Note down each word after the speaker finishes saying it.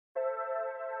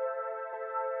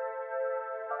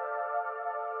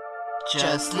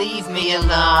Just leave me alone.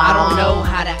 I don't know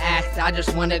how to act, I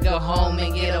just wanna go home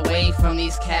and get away from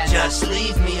these cats. Just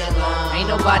leave me alone. Ain't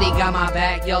nobody got my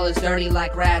back, y'all is dirty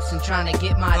like rats and trying to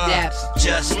get my daps.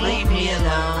 Just leave me alone.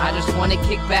 I just wanna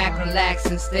kick back, relax,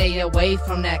 and stay away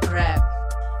from that crap.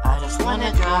 I just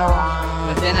wanna go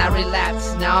on. But then I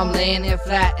relapse, now I'm laying here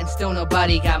flat and still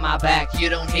nobody got my back. You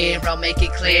don't hear, I'll make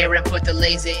it clear and put the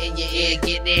laser in your ear.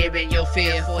 Get near and you'll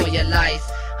fear for your life.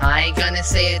 I ain't gonna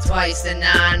say it twice, the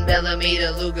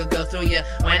 9mm Luger go through you.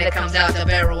 When it comes out the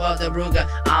barrel of the Ruger,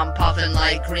 I'm puffing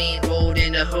like green, rolled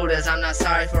into Hooters. I'm not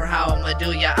sorry for how I'ma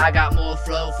do ya. I got more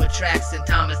flow for tracks than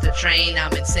Thomas the Train.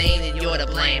 I'm insane and you're to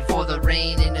blame for the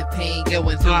rain and the pain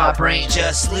going through my brain.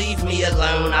 Just leave me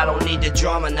alone, I don't need the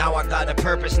drama. Now I got a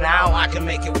purpose, now I can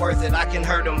make it worth it. I can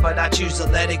hurt them, but I choose to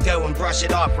let it go and brush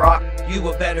it off, rock. You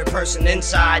a better person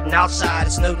inside and outside,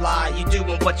 it's no lie. You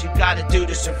doing what you gotta do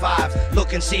to survive.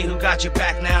 Look and see who got your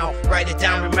back now. Write it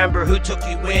down, remember who took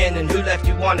you in and who left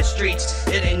you on the streets.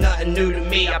 It ain't nothing new to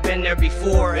me, I've been there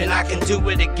before and I can do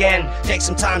it again. Take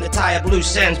some time to tie up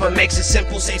loose ends, but makes it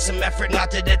simple, save some effort.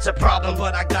 Not that it's a problem,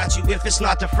 but I got you. If it's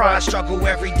not the front, I struggle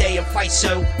every day and fight,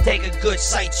 so take a good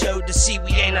sight show to see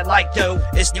we ain't alike though.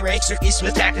 It's your X or East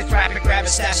with tactic, traffic, grab a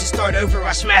stash and start over.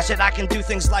 I smash it, I can do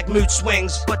things like mood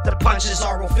swings, but the punches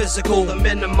are real physical. The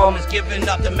minimum is giving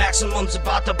up, the maximum's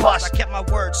about to bust. I kept my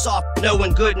word soft,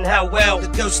 knowing good and hell well. The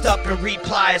ghost up and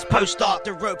reply is post off,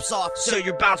 the rope's off, so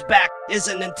your bounce back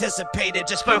isn't anticipated.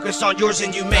 Just focus on yours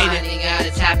and you made it. Finding out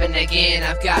it's happened again,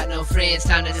 I've got no friends,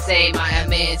 time to say my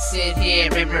amends. Sit here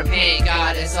and repent,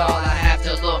 God is all I have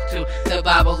to look to. The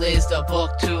Bible is the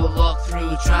book to look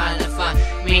through, trying to find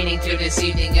meaning to this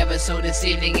evening, ever so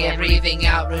deceiving and breathing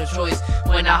out rejoice.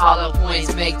 When the hollow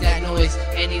points make that noise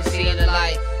and you see the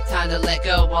light, time to let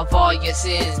go of all your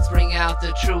sins. Bring out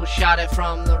the truth, shout it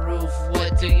from the roof.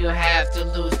 What do you have to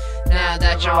lose now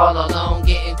that you're all alone?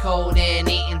 Getting cold and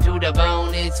eating to the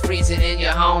bone. It's freezing in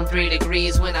your home, 3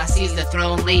 degrees when I seize the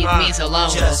throne. Leave me alone.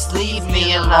 Just leave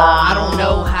me alone. I don't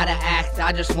know how to act,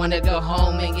 I just wanna go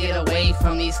home and get away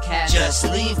from these cats. Just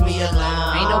leave me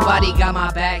alone. Ain't nobody got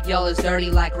my back, y'all is dirty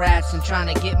like rats and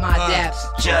trying to get my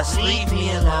daps. Just leave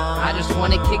me alone. I just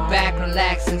wanna kick back,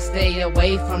 relax, and stay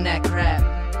away from that crap.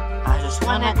 I just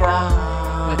wanna go.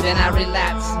 But then I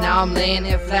relapse, now I'm laying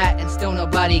here flat and still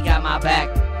nobody got my back.